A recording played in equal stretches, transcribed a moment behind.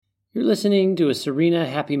You're listening to a Serena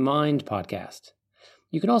Happy Mind podcast.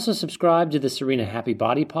 You can also subscribe to the Serena Happy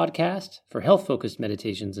Body podcast for health-focused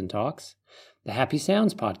meditations and talks, the Happy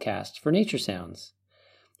Sounds podcast for nature sounds.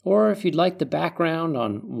 Or if you'd like the background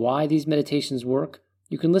on why these meditations work,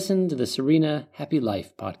 you can listen to the Serena Happy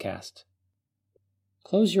Life podcast.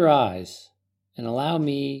 Close your eyes and allow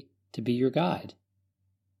me to be your guide.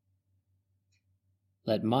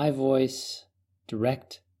 Let my voice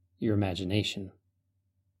direct your imagination.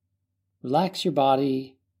 Relax your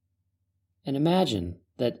body and imagine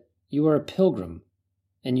that you are a pilgrim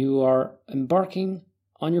and you are embarking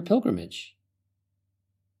on your pilgrimage.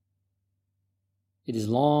 It is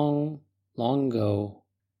long, long ago,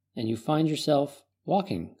 and you find yourself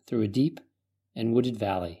walking through a deep and wooded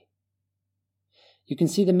valley. You can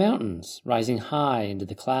see the mountains rising high into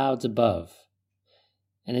the clouds above,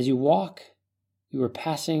 and as you walk, you are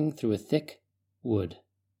passing through a thick wood.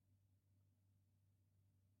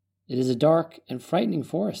 It is a dark and frightening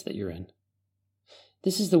forest that you're in.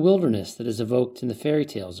 This is the wilderness that is evoked in the fairy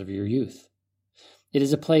tales of your youth. It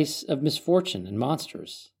is a place of misfortune and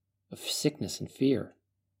monsters, of sickness and fear,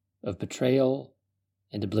 of betrayal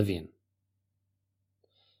and oblivion.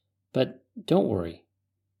 But don't worry,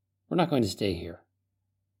 we're not going to stay here.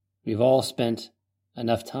 We've all spent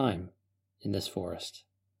enough time in this forest.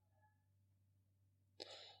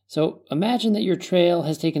 So imagine that your trail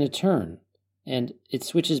has taken a turn, and it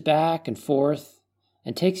switches back and forth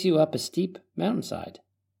and takes you up a steep mountainside.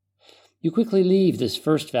 You quickly leave this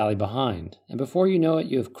first valley behind, and before you know it,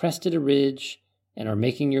 you have crested a ridge and are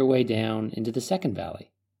making your way down into the second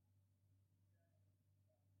valley.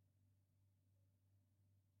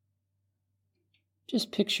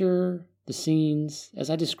 Just picture the scenes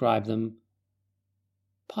as I describe them.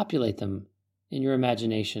 Populate them in your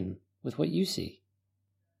imagination with what you see.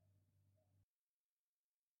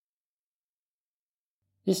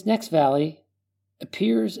 This next valley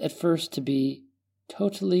appears at first to be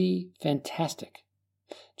totally fantastic.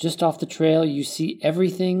 Just off the trail, you see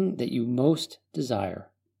everything that you most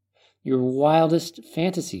desire. Your wildest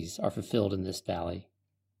fantasies are fulfilled in this valley.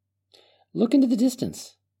 Look into the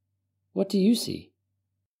distance. What do you see?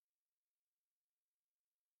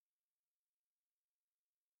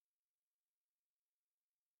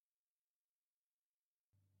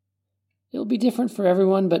 It'll be different for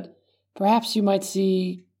everyone, but perhaps you might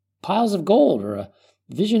see piles of gold or a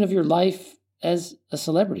vision of your life as a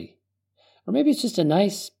celebrity. Or maybe it's just a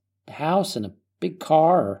nice house and a big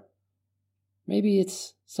car, or maybe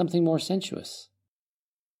it's something more sensuous.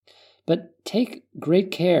 But take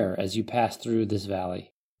great care as you pass through this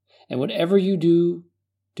valley. And whatever you do,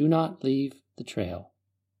 do not leave the trail.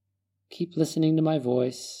 Keep listening to my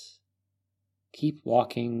voice. Keep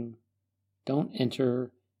walking. Don't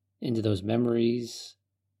enter into those memories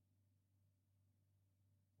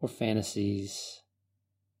or fantasies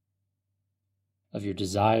of your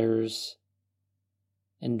desires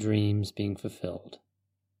and dreams being fulfilled.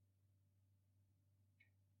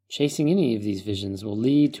 Chasing any of these visions will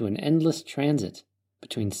lead to an endless transit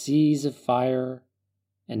between seas of fire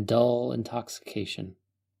and dull intoxication.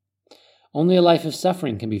 Only a life of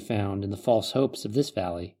suffering can be found in the false hopes of this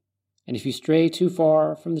valley, and if you stray too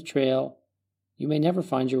far from the trail, you may never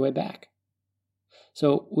find your way back.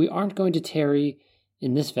 So we aren't going to tarry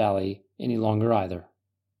in this valley any longer either.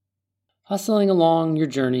 Hustling along your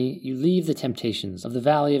journey, you leave the temptations of the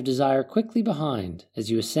valley of desire quickly behind as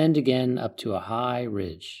you ascend again up to a high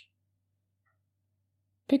ridge.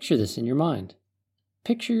 Picture this in your mind.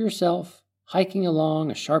 Picture yourself hiking along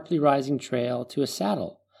a sharply rising trail to a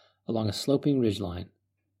saddle along a sloping ridgeline.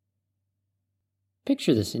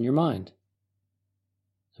 Picture this in your mind.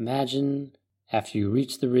 Imagine after you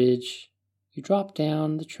reach the ridge, you drop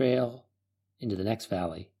down the trail into the next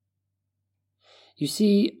valley. You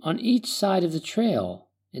see on each side of the trail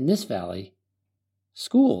in this valley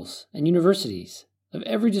schools and universities of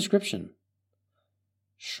every description.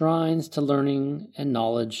 Shrines to learning and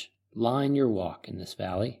knowledge line your walk in this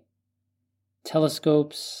valley.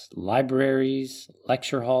 Telescopes, libraries,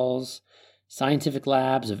 lecture halls, scientific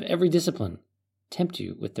labs of every discipline tempt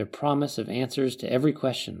you with their promise of answers to every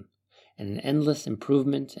question and an endless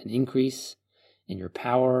improvement and increase in your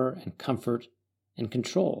power and comfort and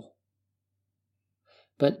control.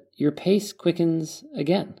 But your pace quickens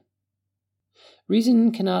again.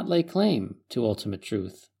 Reason cannot lay claim to ultimate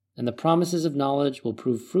truth, and the promises of knowledge will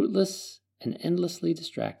prove fruitless and endlessly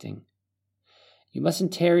distracting. You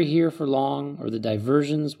mustn't tarry here for long, or the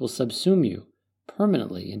diversions will subsume you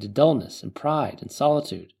permanently into dullness and pride and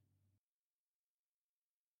solitude.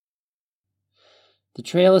 The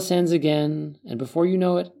trail ascends again, and before you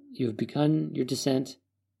know it, you have begun your descent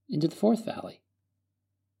into the fourth valley.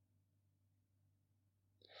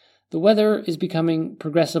 The weather is becoming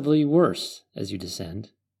progressively worse as you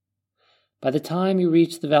descend. By the time you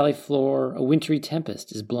reach the valley floor, a wintry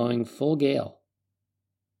tempest is blowing full gale.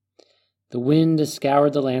 The wind has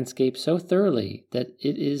scoured the landscape so thoroughly that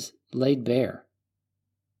it is laid bare.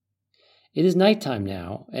 It is nighttime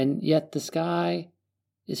now, and yet the sky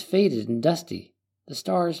is faded and dusty, the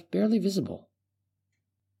stars barely visible.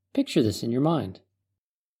 Picture this in your mind.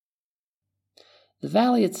 The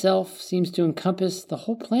valley itself seems to encompass the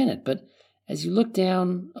whole planet, but as you look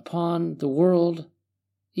down upon the world,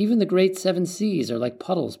 even the great seven seas are like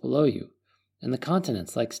puddles below you, and the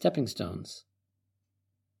continents like stepping stones.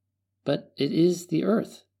 But it is the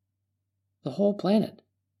earth, the whole planet,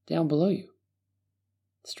 down below you.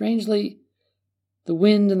 Strangely, the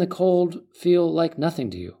wind and the cold feel like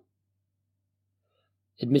nothing to you.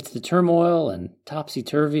 Amidst the turmoil and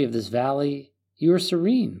topsy-turvy of this valley, you are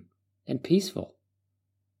serene and peaceful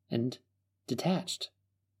and detached.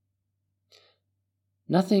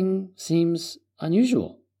 Nothing seems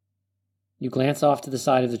unusual. You glance off to the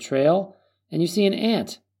side of the trail, and you see an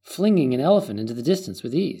ant flinging an elephant into the distance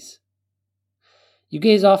with ease. You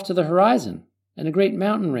gaze off to the horizon, and a great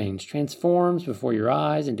mountain range transforms before your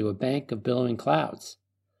eyes into a bank of billowing clouds,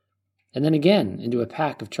 and then again into a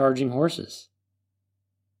pack of charging horses.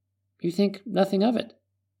 You think nothing of it.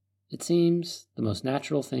 It seems the most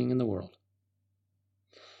natural thing in the world.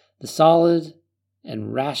 The solid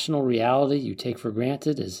and rational reality you take for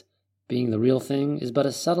granted as being the real thing is but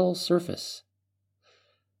a subtle surface.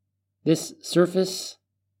 This surface,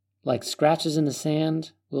 like scratches in the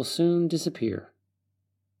sand, will soon disappear.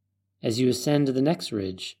 As you ascend to the next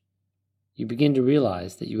ridge, you begin to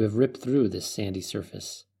realize that you have ripped through this sandy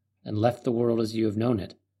surface and left the world as you have known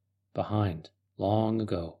it behind long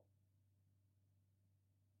ago.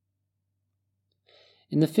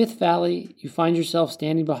 In the fifth valley, you find yourself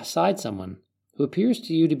standing beside someone who appears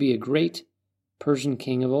to you to be a great Persian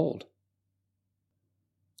king of old.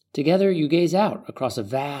 Together you gaze out across a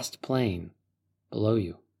vast plain below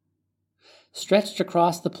you. Stretched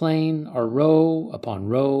across the plain are row upon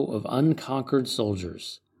row of unconquered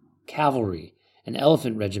soldiers, cavalry, and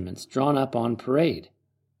elephant regiments drawn up on parade.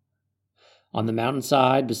 On the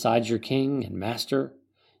mountainside beside your king and master,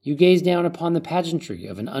 you gaze down upon the pageantry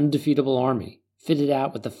of an undefeatable army, fitted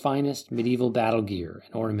out with the finest medieval battle gear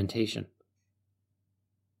and ornamentation.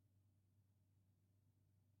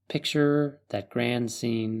 Picture that grand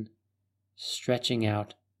scene stretching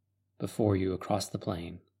out before you across the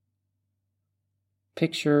plain.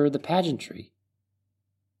 Picture the pageantry,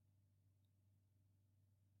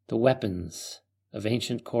 the weapons of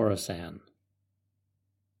ancient Khorasan,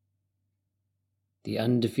 the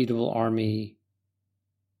undefeatable army,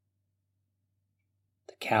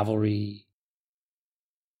 the cavalry,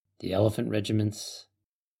 the elephant regiments,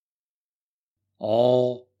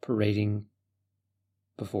 all parading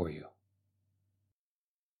before you.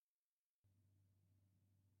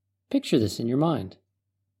 Picture this in your mind.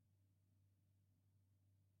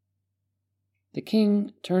 The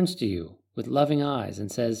king turns to you with loving eyes and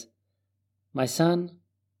says, "My son,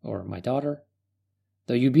 or my daughter,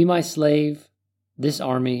 though you be my slave, this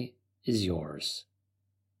army is yours.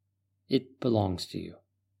 It belongs to you.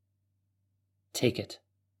 Take it.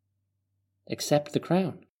 Accept the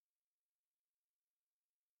crown."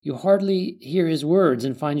 You hardly hear his words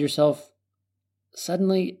and find yourself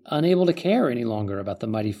suddenly unable to care any longer about the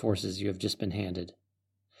mighty forces you have just been handed.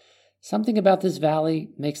 Something about this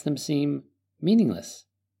valley makes them seem meaningless,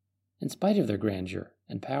 in spite of their grandeur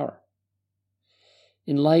and power.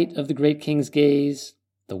 In light of the great king's gaze,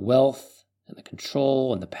 the wealth and the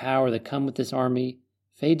control and the power that come with this army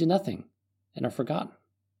fade to nothing and are forgotten.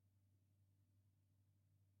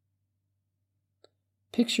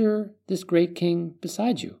 Picture this great king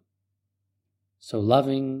beside you, so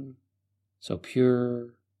loving, so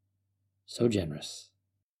pure, so generous.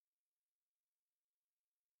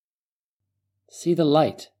 See the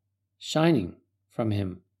light shining from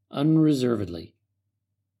him unreservedly.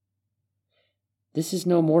 This is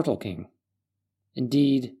no mortal king.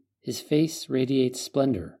 Indeed, his face radiates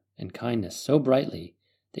splendor and kindness so brightly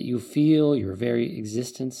that you feel your very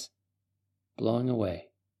existence blowing away.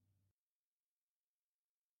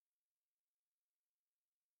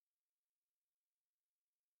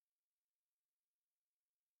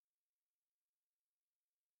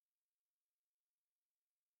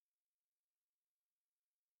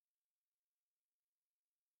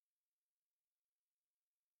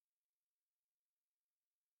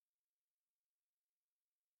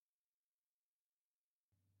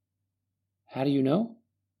 How do you know?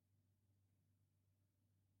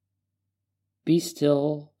 Be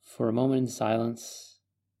still for a moment in silence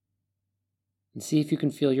and see if you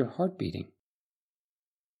can feel your heart beating.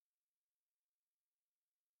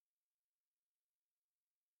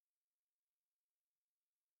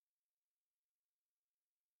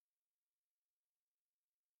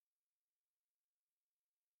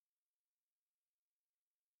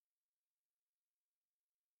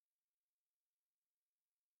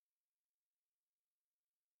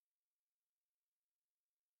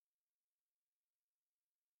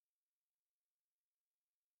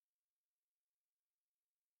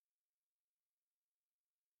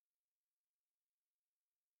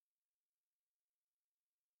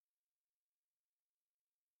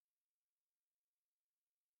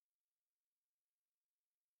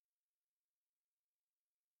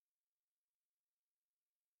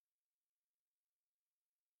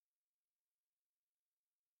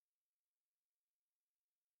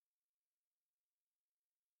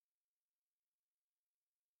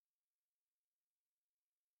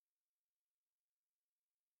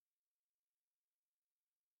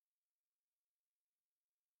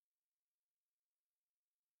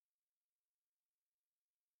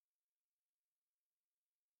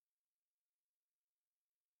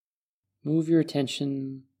 Move your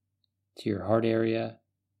attention to your heart area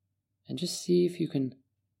and just see if you can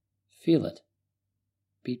feel it.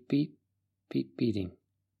 Beat, beat, beat, beating.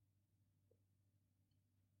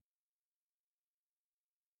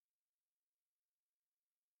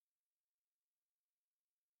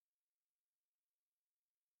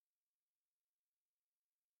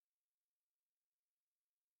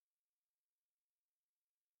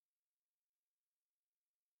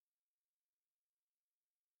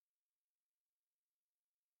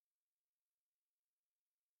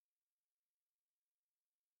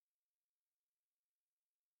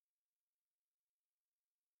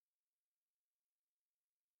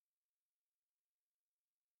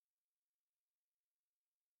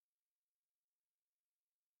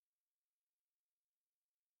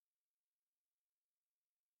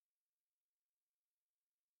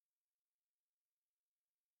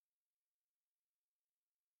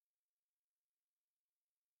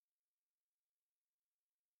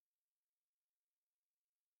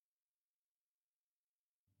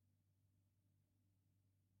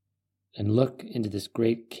 And look into this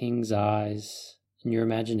great king's eyes in your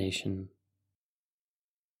imagination.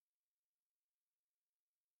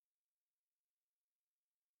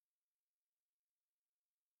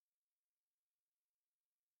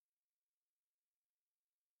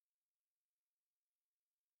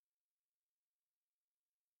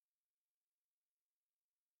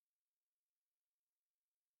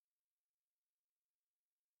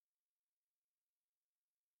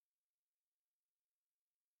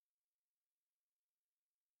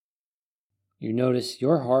 You notice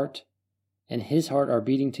your heart and his heart are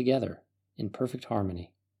beating together in perfect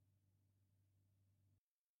harmony.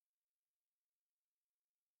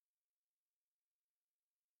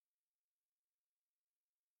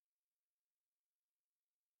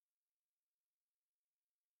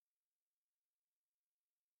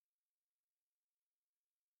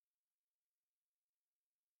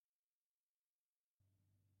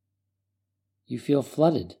 You feel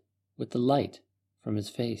flooded with the light from his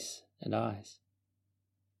face and eyes.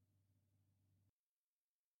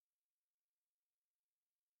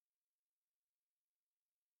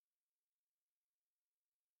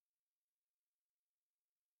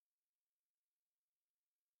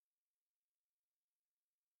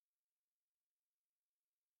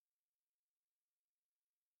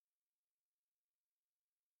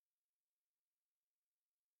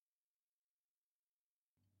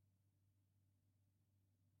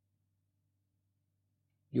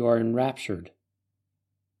 You are enraptured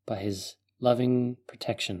by his loving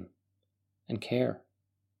protection and care.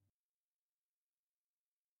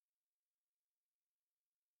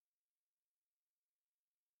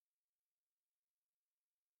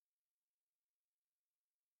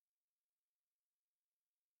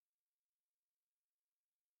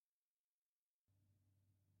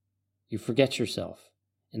 You forget yourself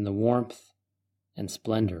in the warmth and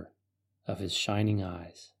splendor of his shining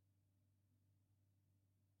eyes.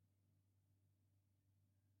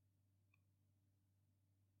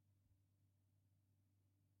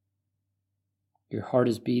 Your heart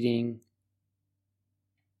is beating.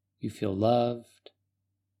 You feel loved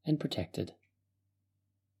and protected.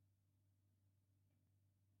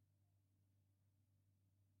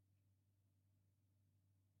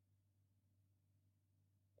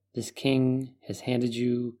 This king has handed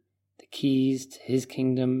you the keys to his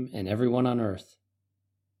kingdom and everyone on earth.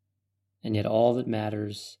 And yet all that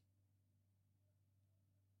matters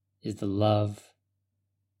is the love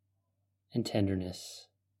and tenderness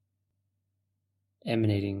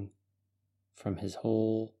emanating from his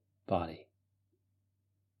whole body.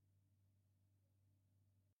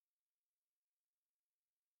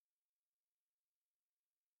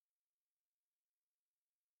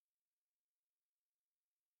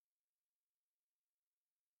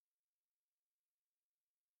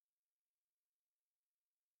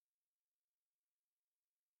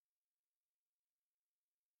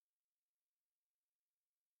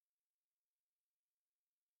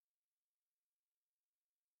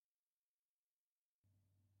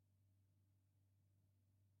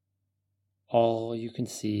 All you can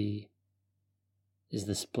see is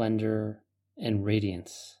the splendor and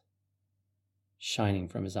radiance shining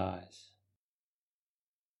from his eyes.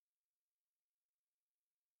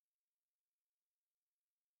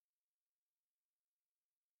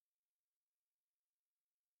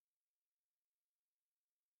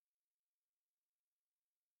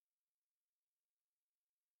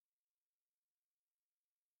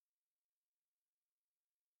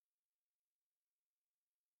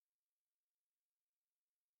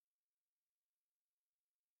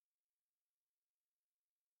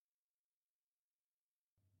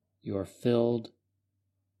 You are filled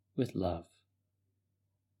with love.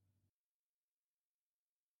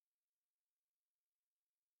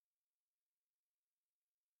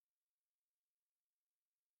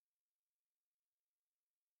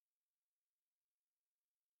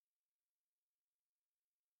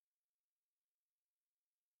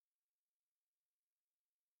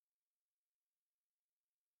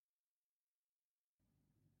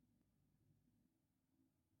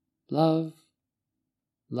 Love,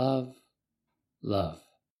 love, love.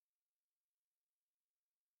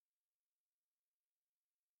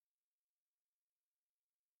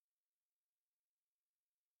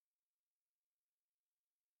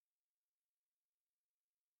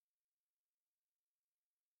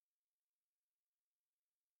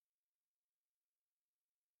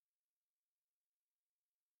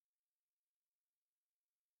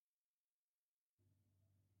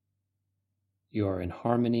 You are in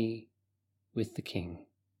harmony with the King.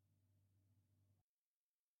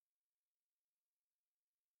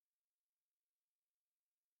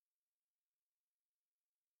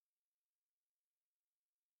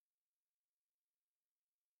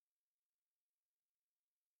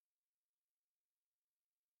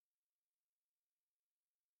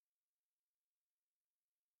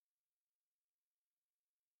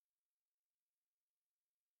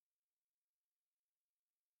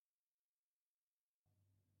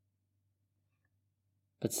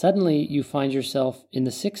 But suddenly you find yourself in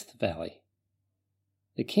the sixth valley.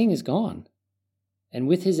 The King is gone, and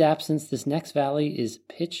with his absence, this next valley is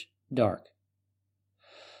pitch dark.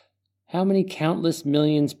 How many countless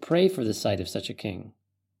millions pray for the sight of such a king?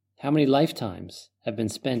 How many lifetimes have been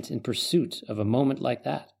spent in pursuit of a moment like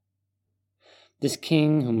that? This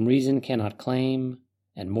king whom reason cannot claim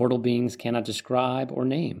and mortal beings cannot describe or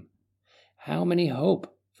name. How many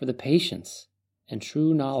hope for the patience and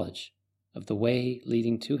true knowledge of the way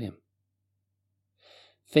leading to him?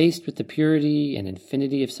 Faced with the purity and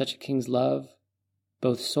infinity of such a king's love,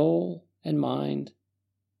 both soul and mind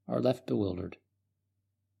are left bewildered.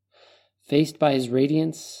 Faced by his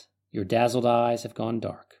radiance, your dazzled eyes have gone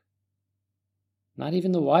dark. Not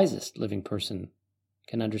even the wisest living person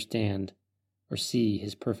can understand or see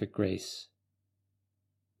his perfect grace.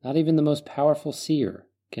 Not even the most powerful seer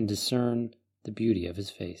can discern the beauty of his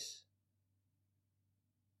face.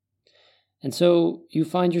 And so you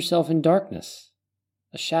find yourself in darkness,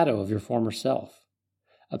 a shadow of your former self,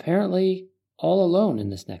 apparently all alone in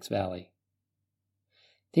this next valley.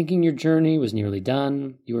 Thinking your journey was nearly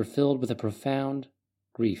done, you are filled with a profound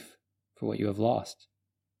grief for what you have lost.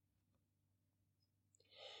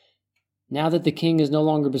 Now that the king is no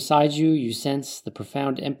longer beside you, you sense the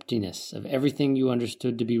profound emptiness of everything you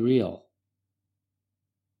understood to be real.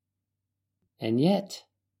 And yet,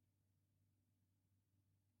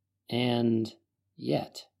 and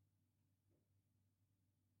yet,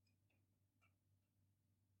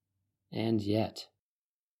 and yet.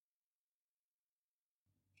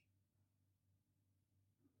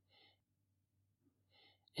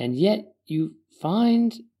 And yet you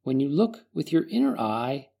find, when you look with your inner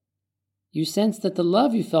eye, you sense that the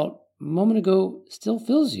love you felt a moment ago still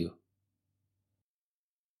fills you.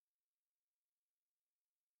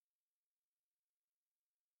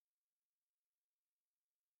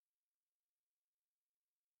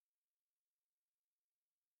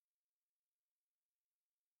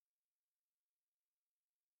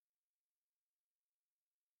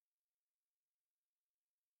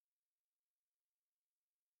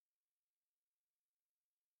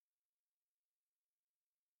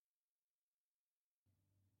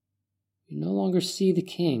 You no longer see the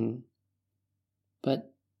king,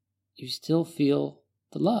 but you still feel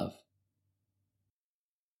the love.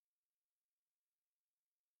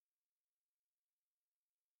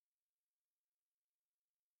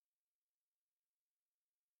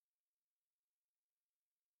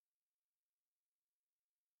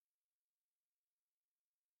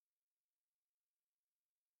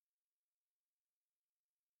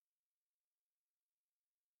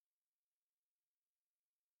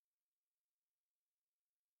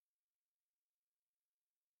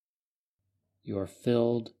 You are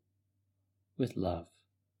filled with love.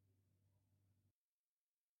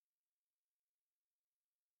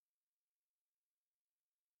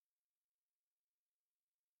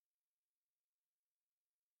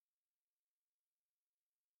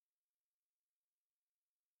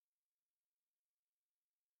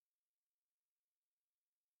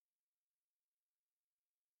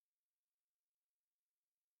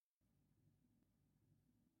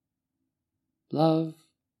 Love,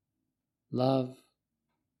 love,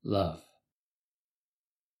 love.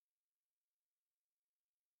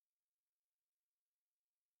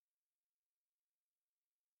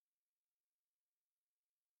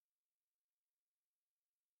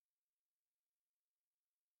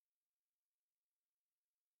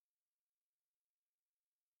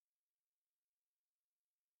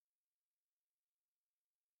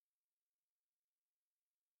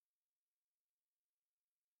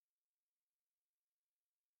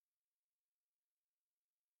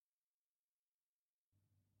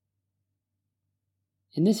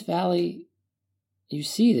 In this valley, you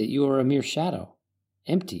see that you are a mere shadow,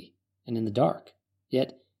 empty and in the dark,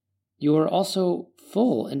 yet you are also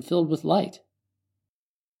full and filled with light.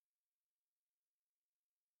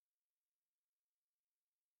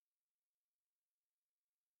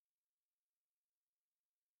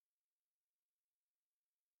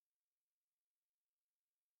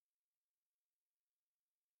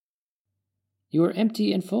 You are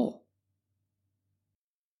empty and full.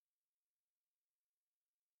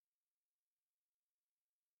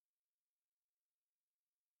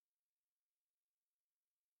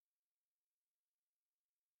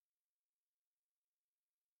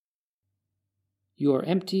 You are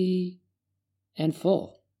empty and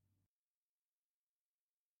full.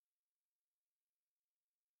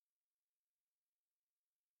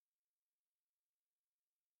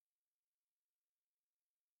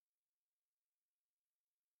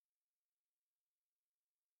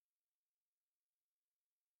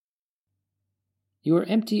 You are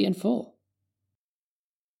empty and full.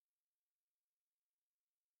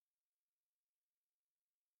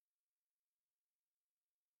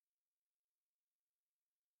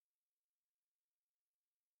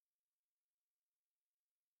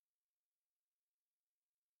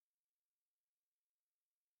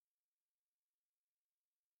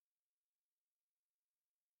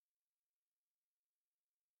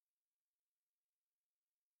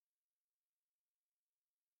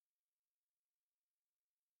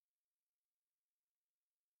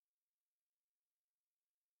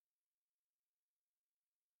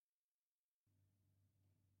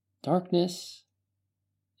 Darkness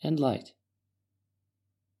and light.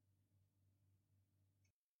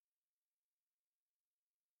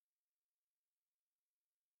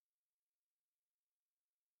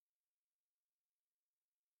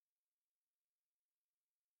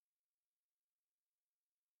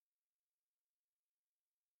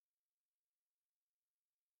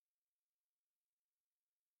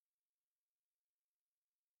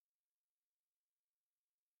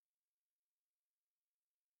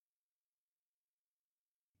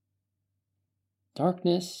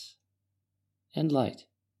 Darkness and light.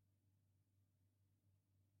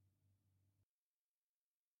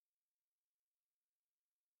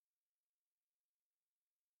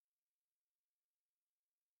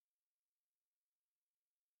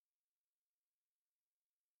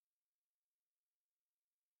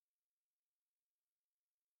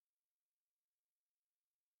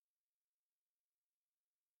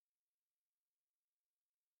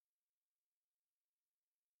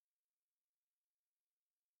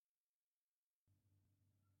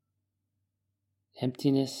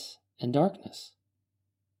 Emptiness and darkness.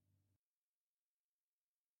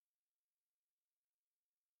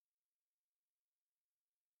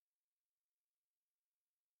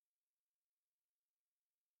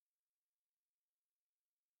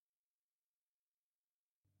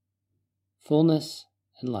 Fullness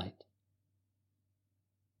and light.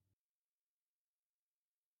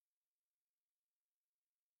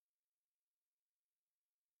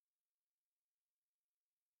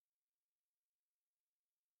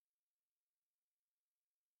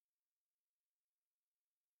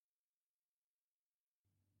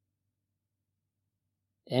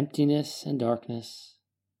 emptiness and darkness,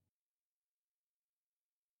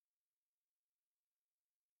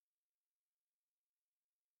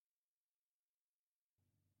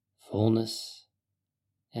 fullness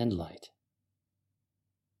and light.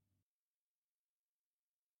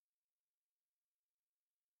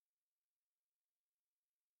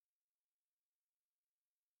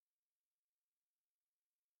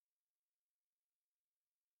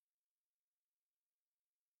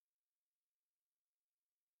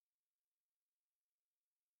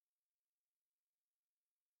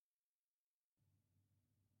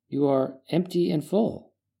 You are empty and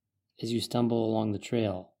full as you stumble along the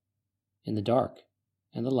trail in the dark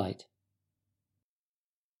and the light.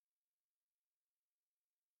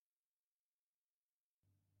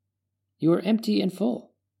 You are empty and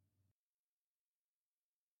full.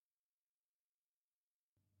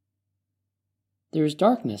 There is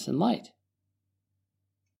darkness and light.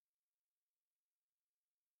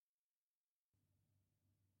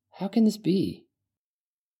 How can this be?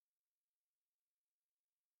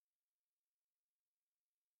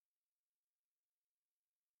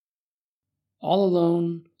 All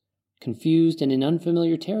alone, confused and in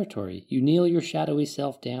unfamiliar territory, you kneel your shadowy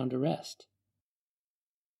self down to rest.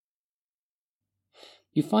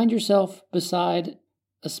 You find yourself beside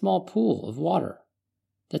a small pool of water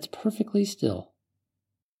that's perfectly still.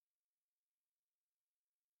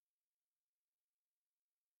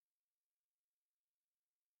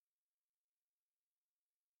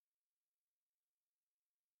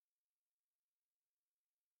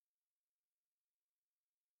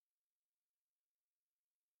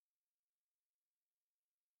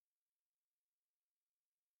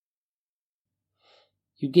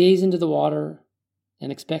 You gaze into the water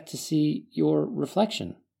and expect to see your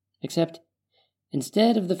reflection, except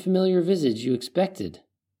instead of the familiar visage you expected,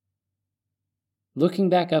 looking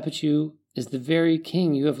back up at you is the very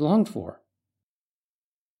king you have longed for.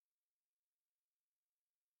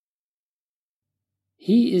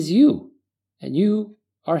 He is you, and you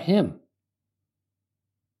are him.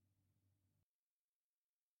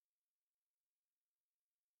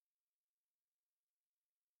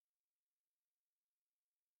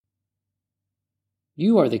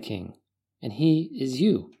 You are the king, and he is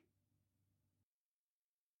you.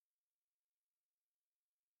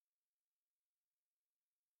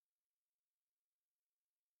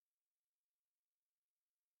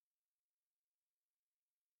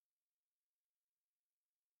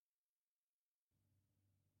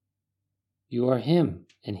 You are him,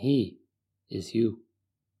 and he is you.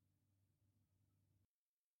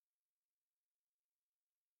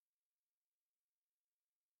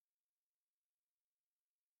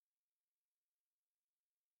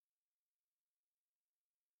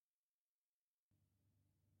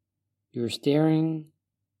 You are staring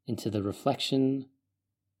into the reflection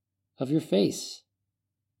of your face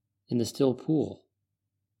in the still pool.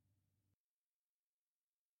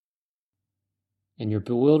 And your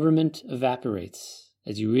bewilderment evaporates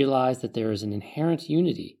as you realize that there is an inherent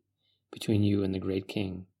unity between you and the great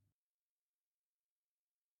king.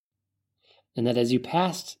 And that as you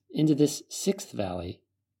passed into this sixth valley,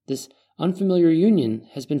 this unfamiliar union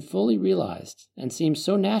has been fully realized and seems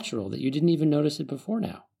so natural that you didn't even notice it before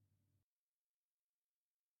now.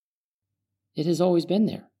 It has always been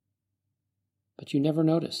there, but you never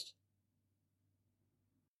noticed.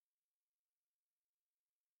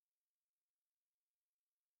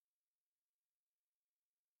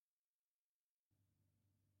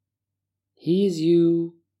 He is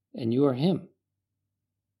you, and you are him.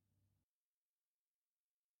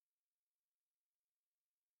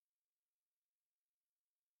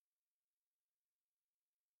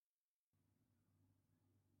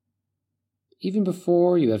 Even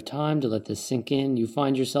before you have time to let this sink in, you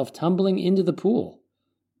find yourself tumbling into the pool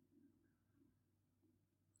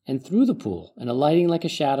and through the pool and alighting like a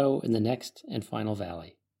shadow in the next and final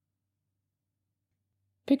valley.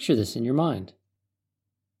 Picture this in your mind.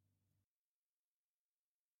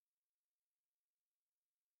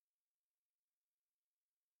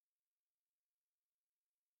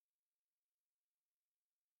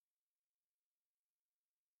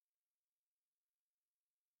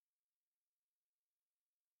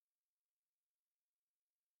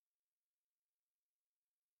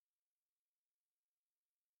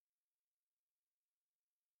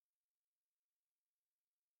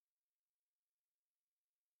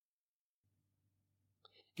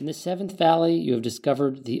 In the seventh valley, you have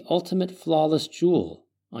discovered the ultimate flawless jewel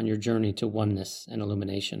on your journey to oneness and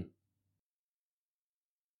illumination.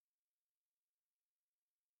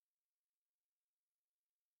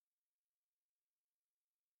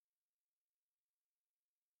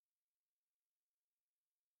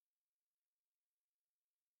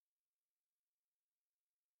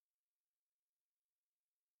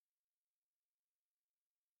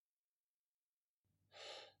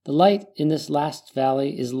 The light in this last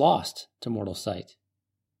valley is lost to mortal sight.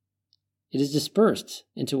 It is dispersed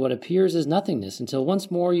into what appears as nothingness until once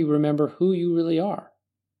more you remember who you really are.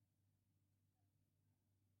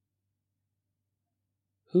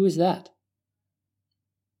 Who is that?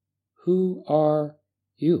 Who are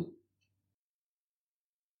you?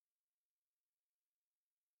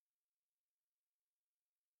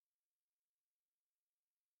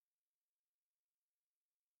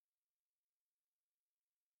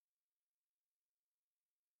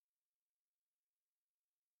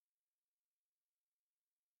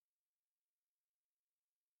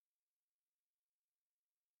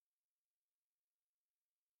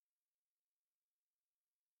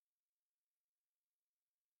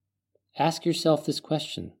 Ask yourself this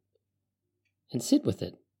question and sit with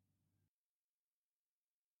it.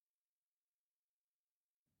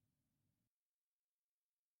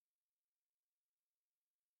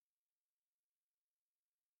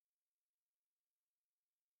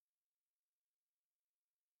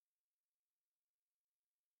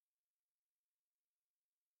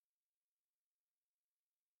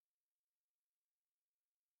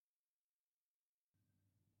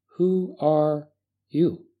 Who are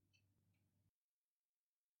you?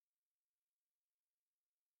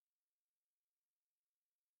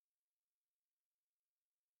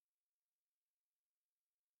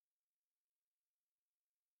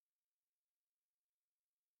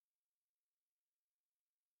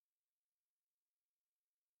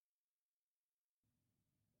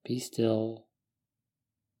 Be still.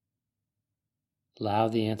 Allow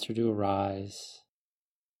the answer to arise.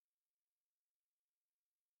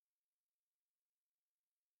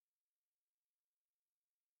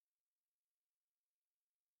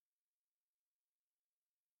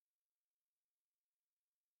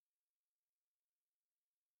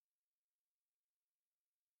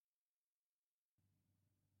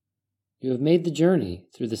 You have made the journey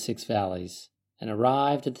through the 6 valleys and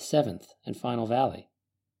arrived at the 7th and final valley.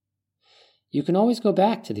 You can always go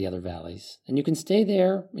back to the other valleys, and you can stay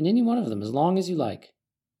there in any one of them as long as you like.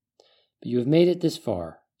 But you have made it this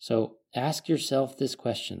far, so ask yourself this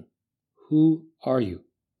question: who are you,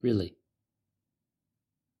 really?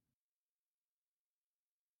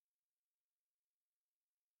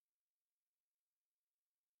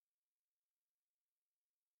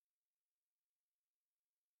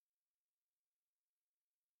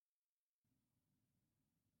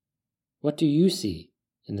 What do you see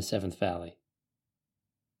in the 7th valley?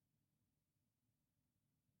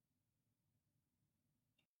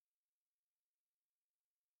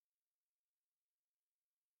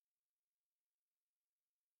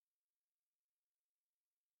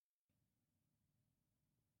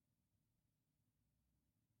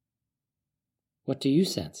 What do you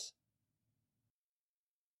sense?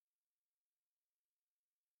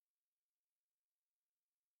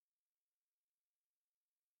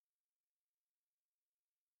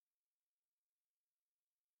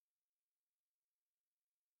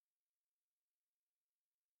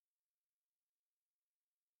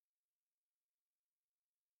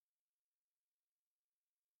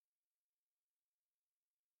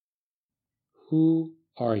 Who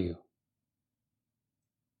are you?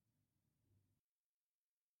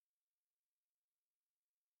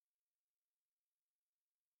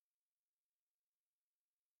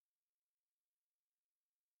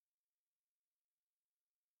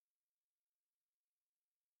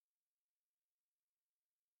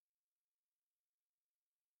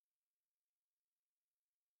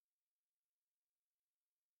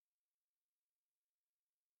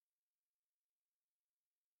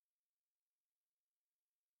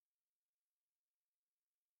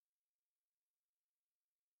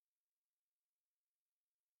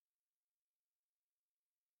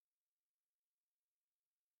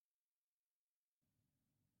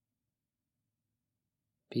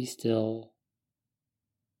 Be still.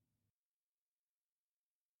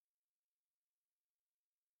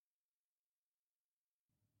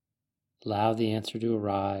 Allow the answer to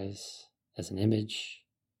arise as an image,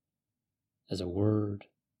 as a word,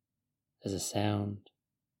 as a sound,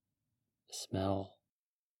 a smell,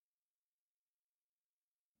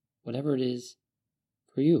 whatever it is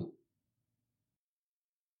for you.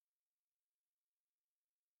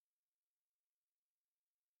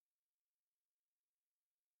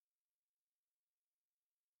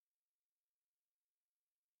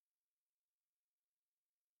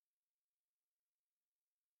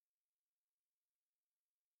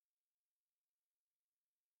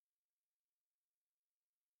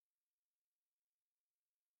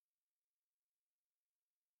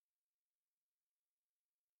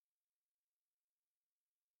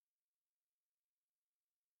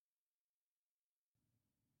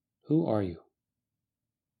 Who are you?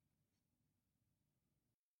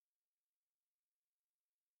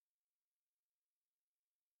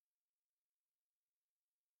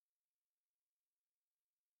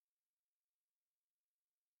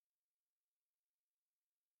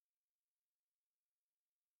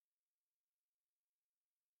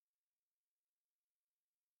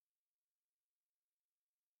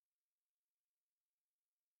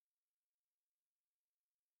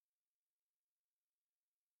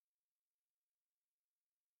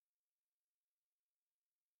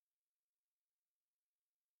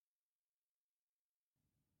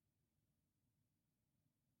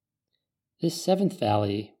 This seventh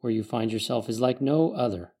valley where you find yourself is like no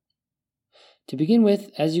other. To begin with,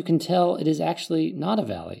 as you can tell, it is actually not a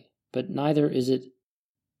valley, but neither is it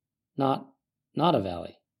not a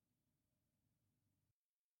valley.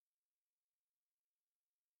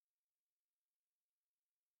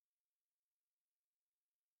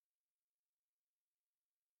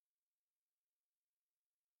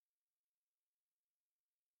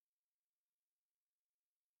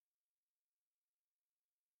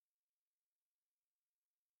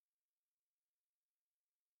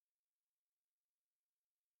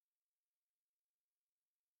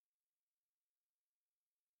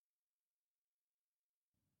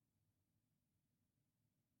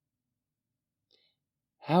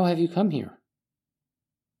 How have you come here?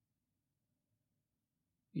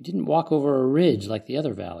 You didn't walk over a ridge like the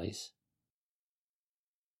other valleys.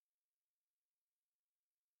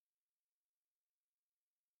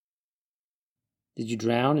 Did you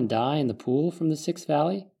drown and die in the pool from the sixth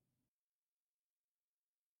valley?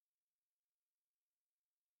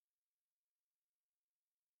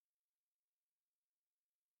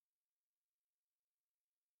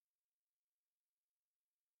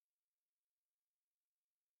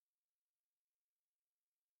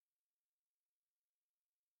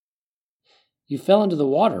 You fell into the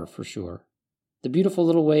water, for sure. The beautiful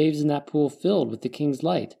little waves in that pool filled with the king's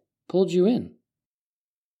light pulled you in.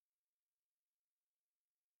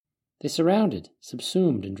 They surrounded,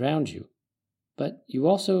 subsumed, and drowned you. But you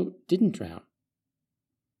also didn't drown.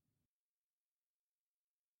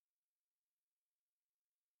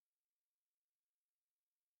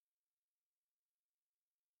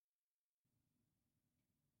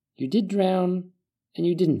 You did drown, and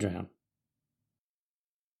you didn't drown.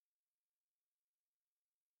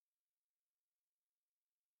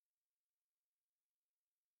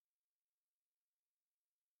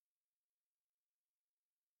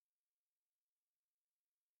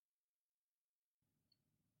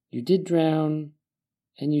 You did drown,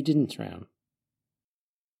 and you didn't drown.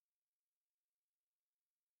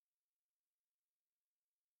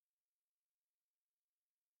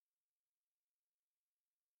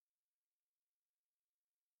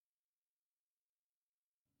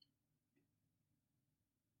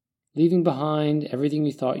 Leaving behind everything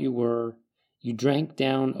you thought you were, you drank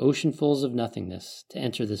down oceanfuls of nothingness to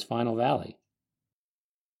enter this final valley.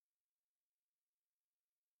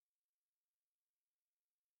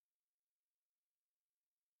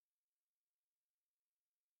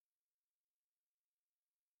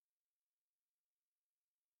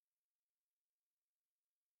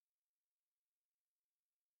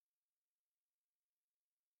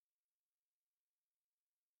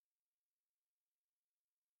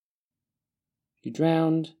 You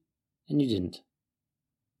drowned, and you didn't.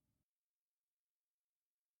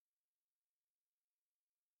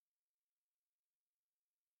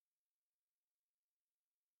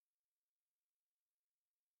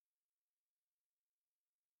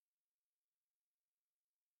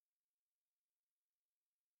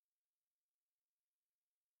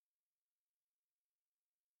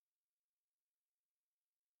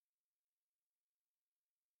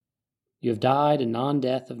 You have died a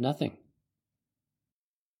non-death of nothing.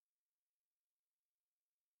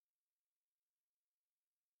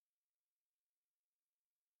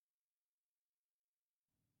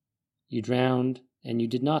 You drowned, and you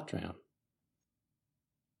did not drown.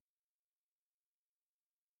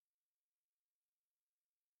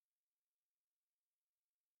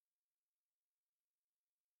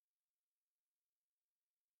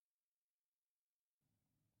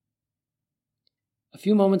 A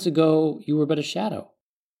few moments ago, you were but a shadow.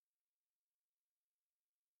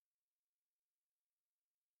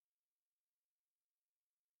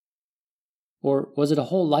 Or was it a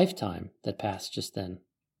whole lifetime that passed just then?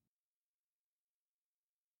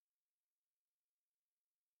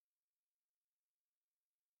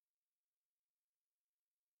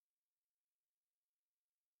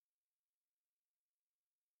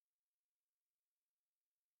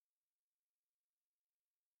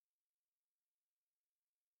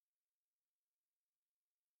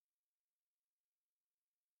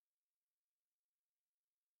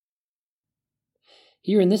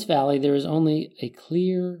 Here in this valley, there is only a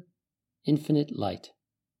clear, infinite light.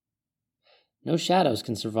 No shadows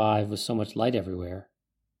can survive with so much light everywhere.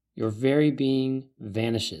 Your very being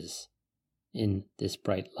vanishes in this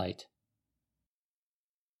bright light.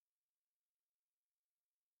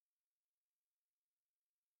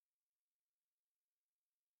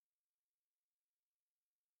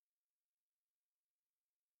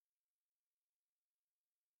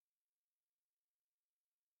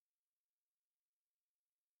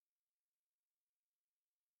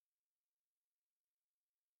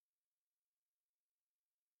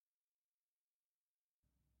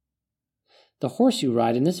 The horse you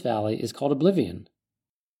ride in this valley is called Oblivion.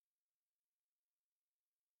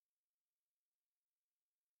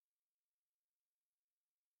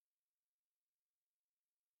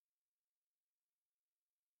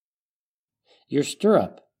 Your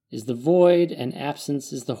stirrup is the void, and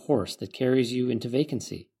absence is the horse that carries you into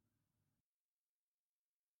vacancy.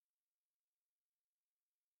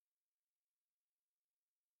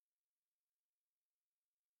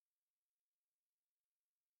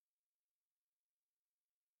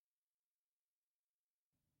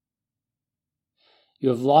 You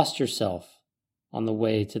have lost yourself on the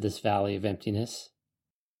way to this valley of emptiness.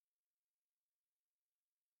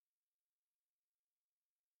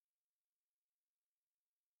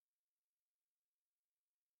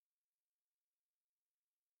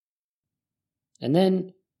 And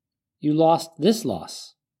then you lost this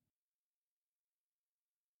loss.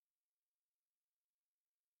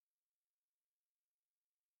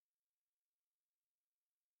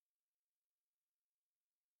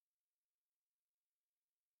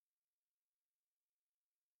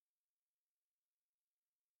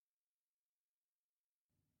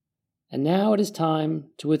 And now it is time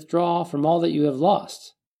to withdraw from all that you have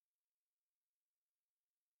lost.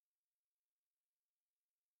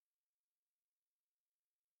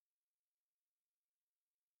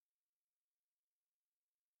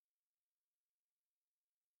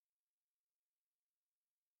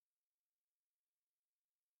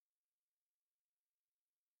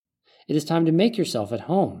 It is time to make yourself at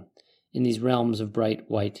home in these realms of bright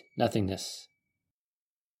white nothingness.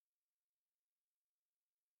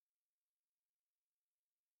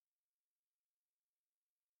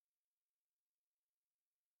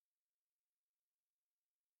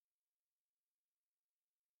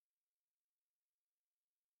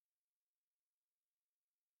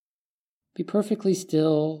 Be perfectly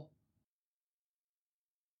still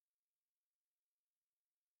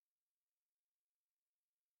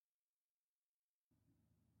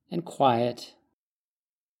and quiet,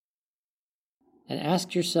 and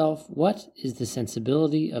ask yourself, what is the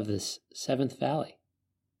sensibility of this seventh valley?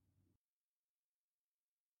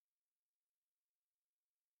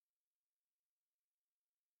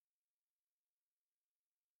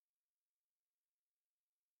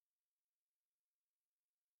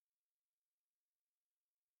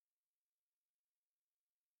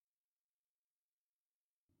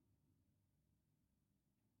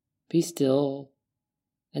 Be still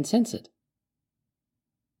and sense it.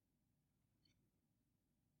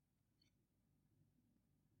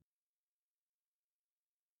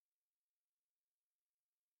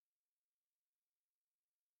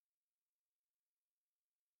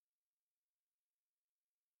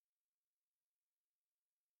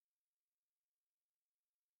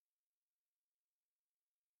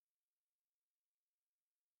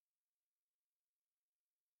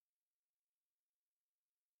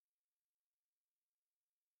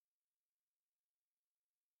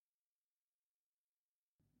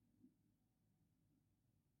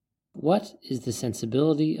 What is the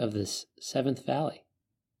sensibility of this seventh valley?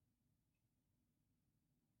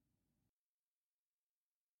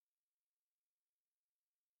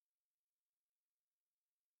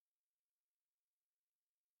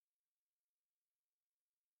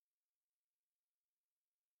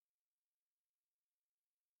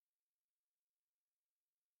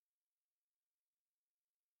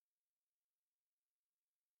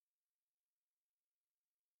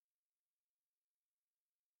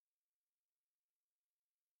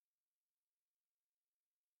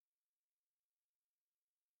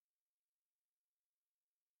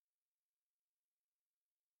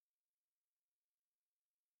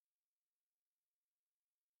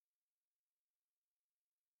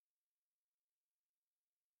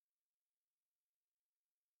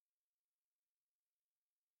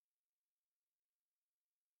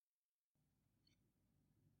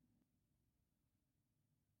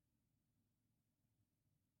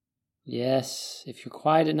 Yes, if you're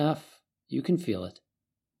quiet enough, you can feel it.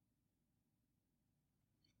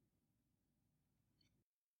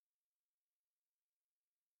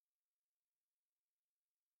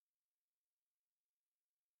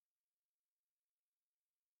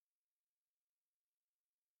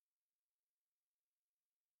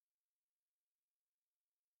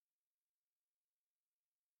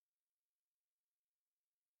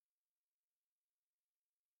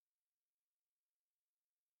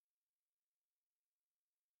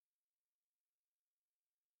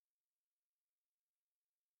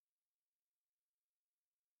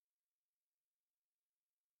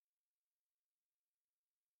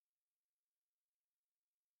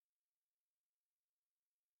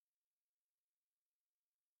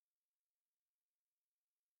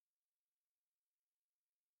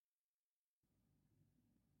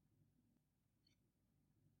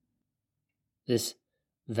 This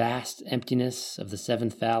vast emptiness of the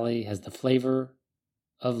seventh valley has the flavor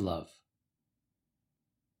of love.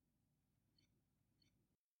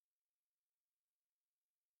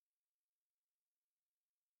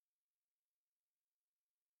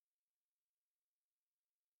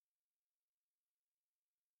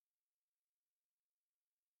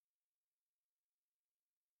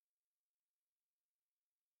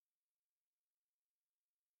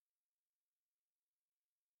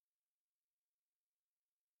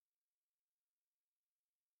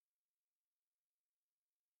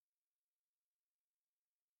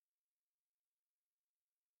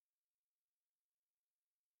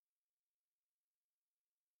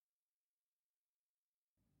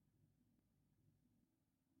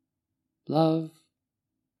 Love,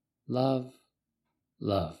 love,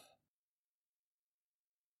 love.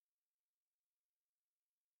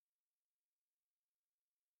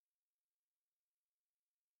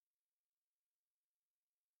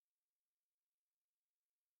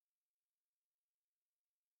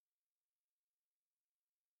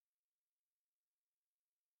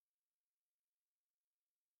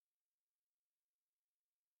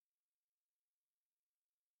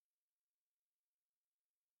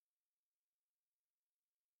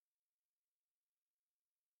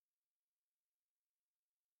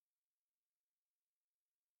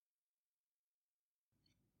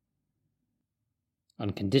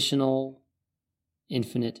 Unconditional,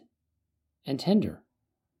 infinite, and tender.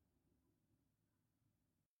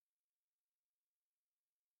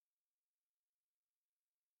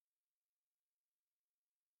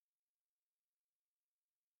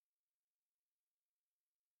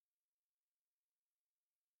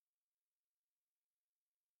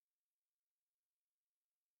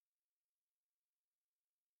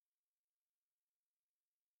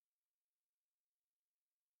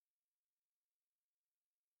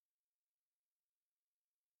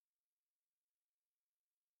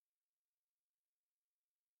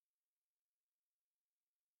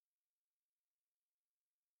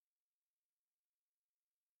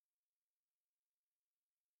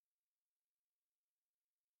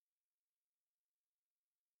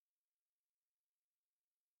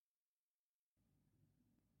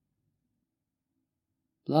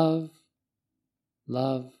 Love,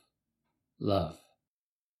 love, love.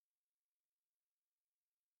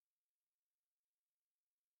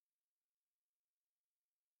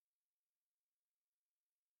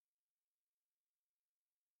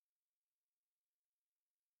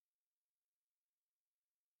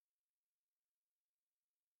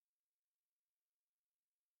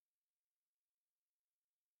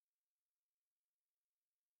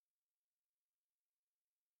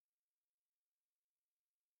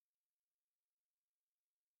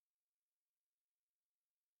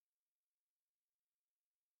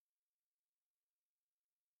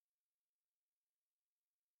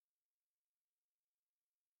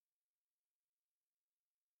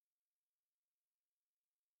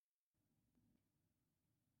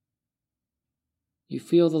 You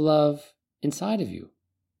feel the love inside of you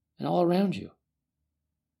and all around you.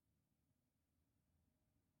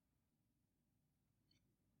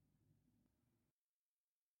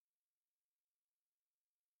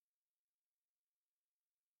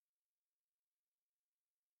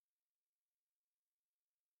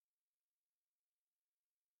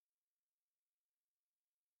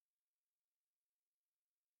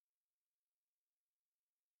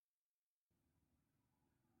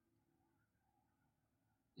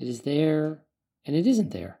 It is there and it isn't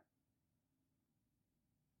there.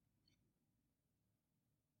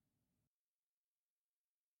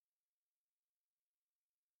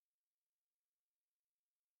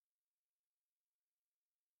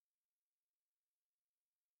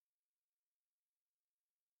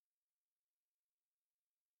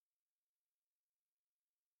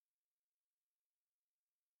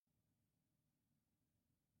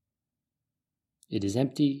 It is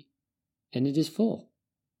empty and it is full.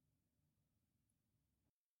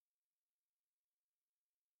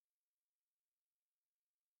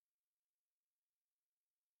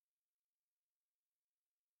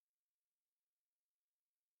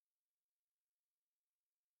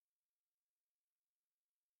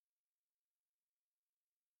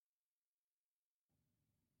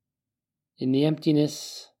 In the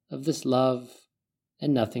emptiness of this love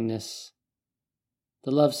and nothingness, the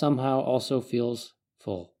love somehow also feels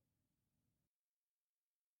full.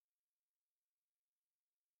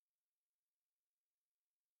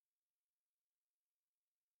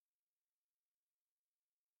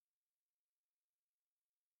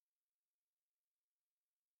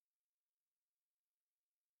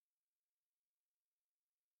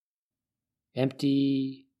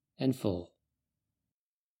 empty and full.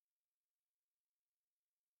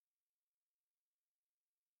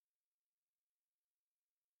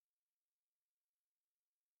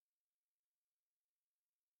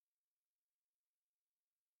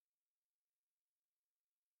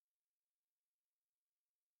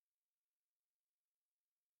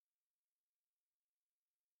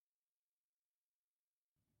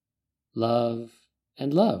 Love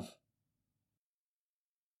and love.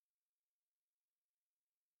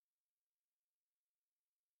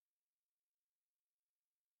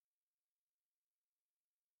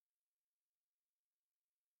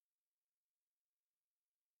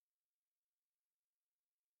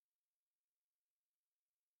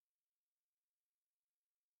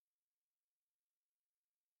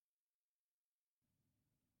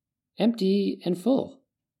 Empty and full.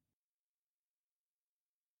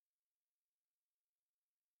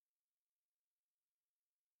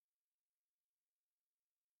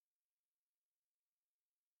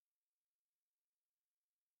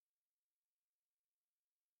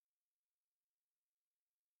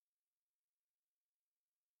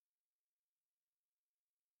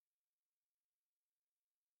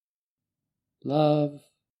 Love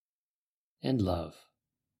and love.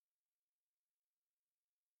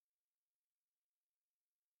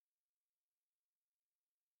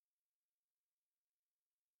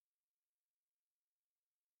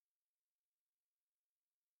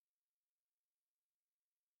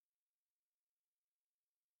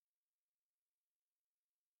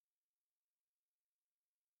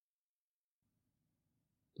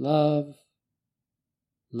 Love,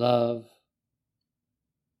 love,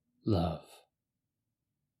 love.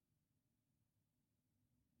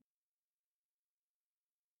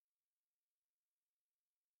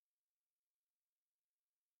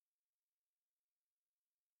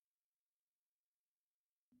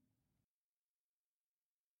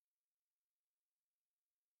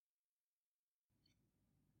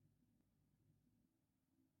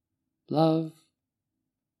 Love,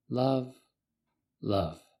 love,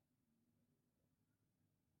 love.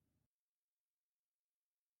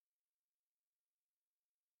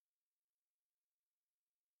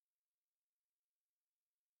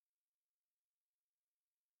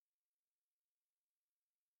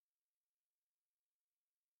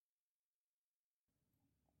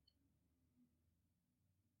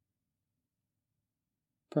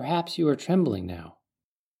 Perhaps you are trembling now,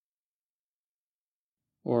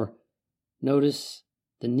 or notice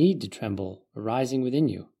the need to tremble arising within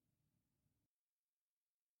you.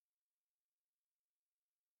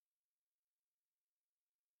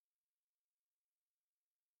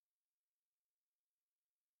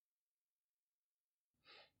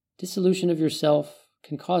 Dissolution of yourself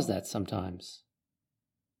can cause that sometimes.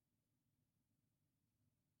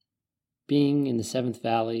 Being in the seventh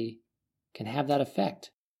valley can have that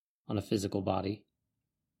effect on a physical body.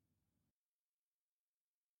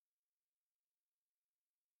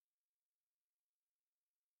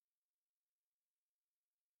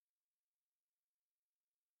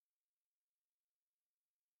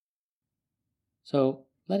 So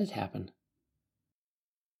let it happen.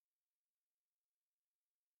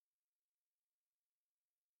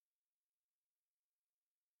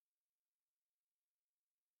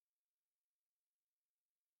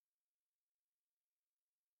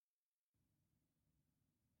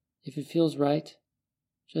 If it feels right,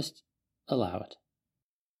 just allow it.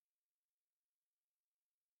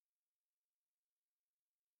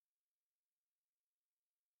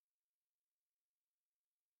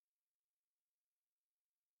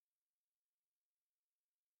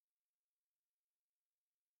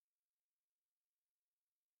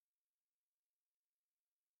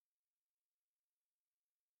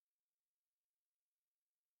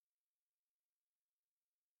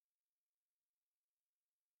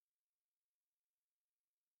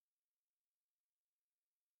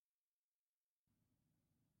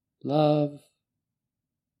 Love,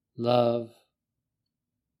 love,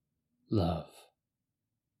 love.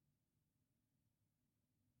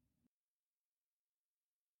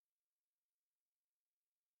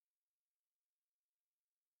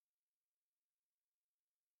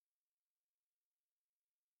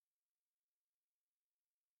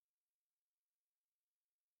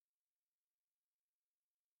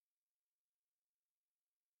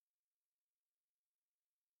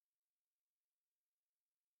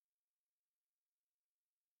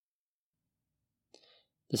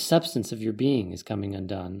 The substance of your being is coming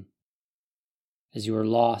undone as you are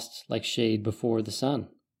lost like shade before the sun.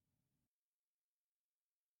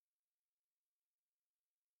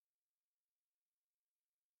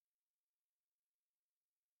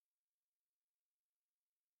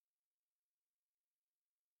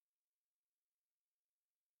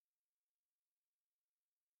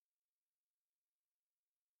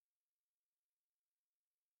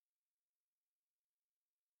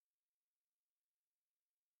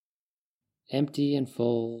 empty and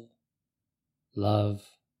full, love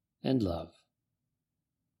and love.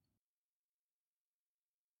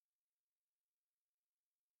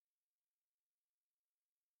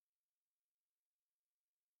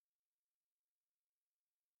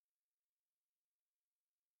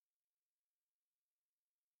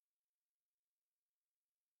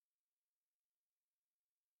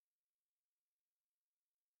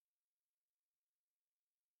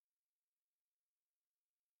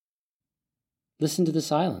 Listen to the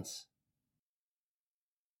silence.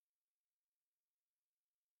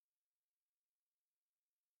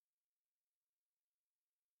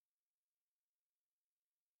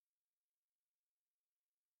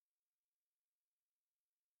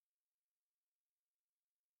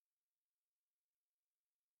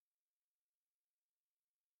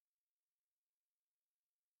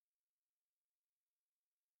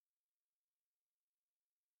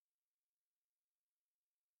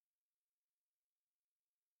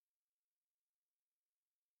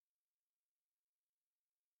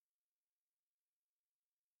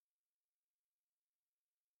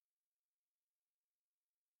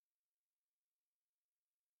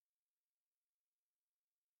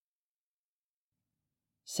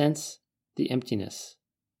 Sense the emptiness.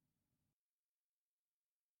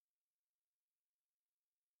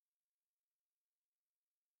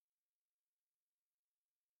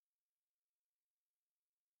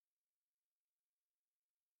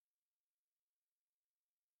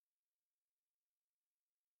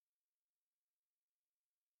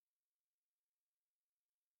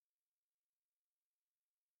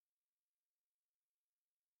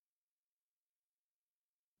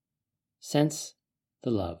 Sense the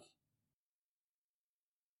love.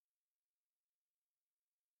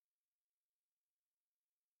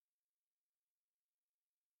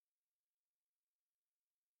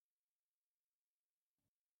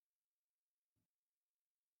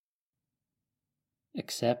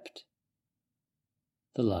 Accept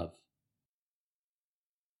the love.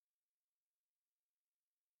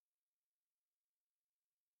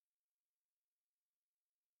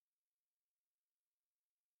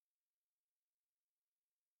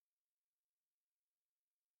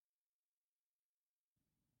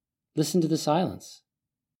 Listen to the silence.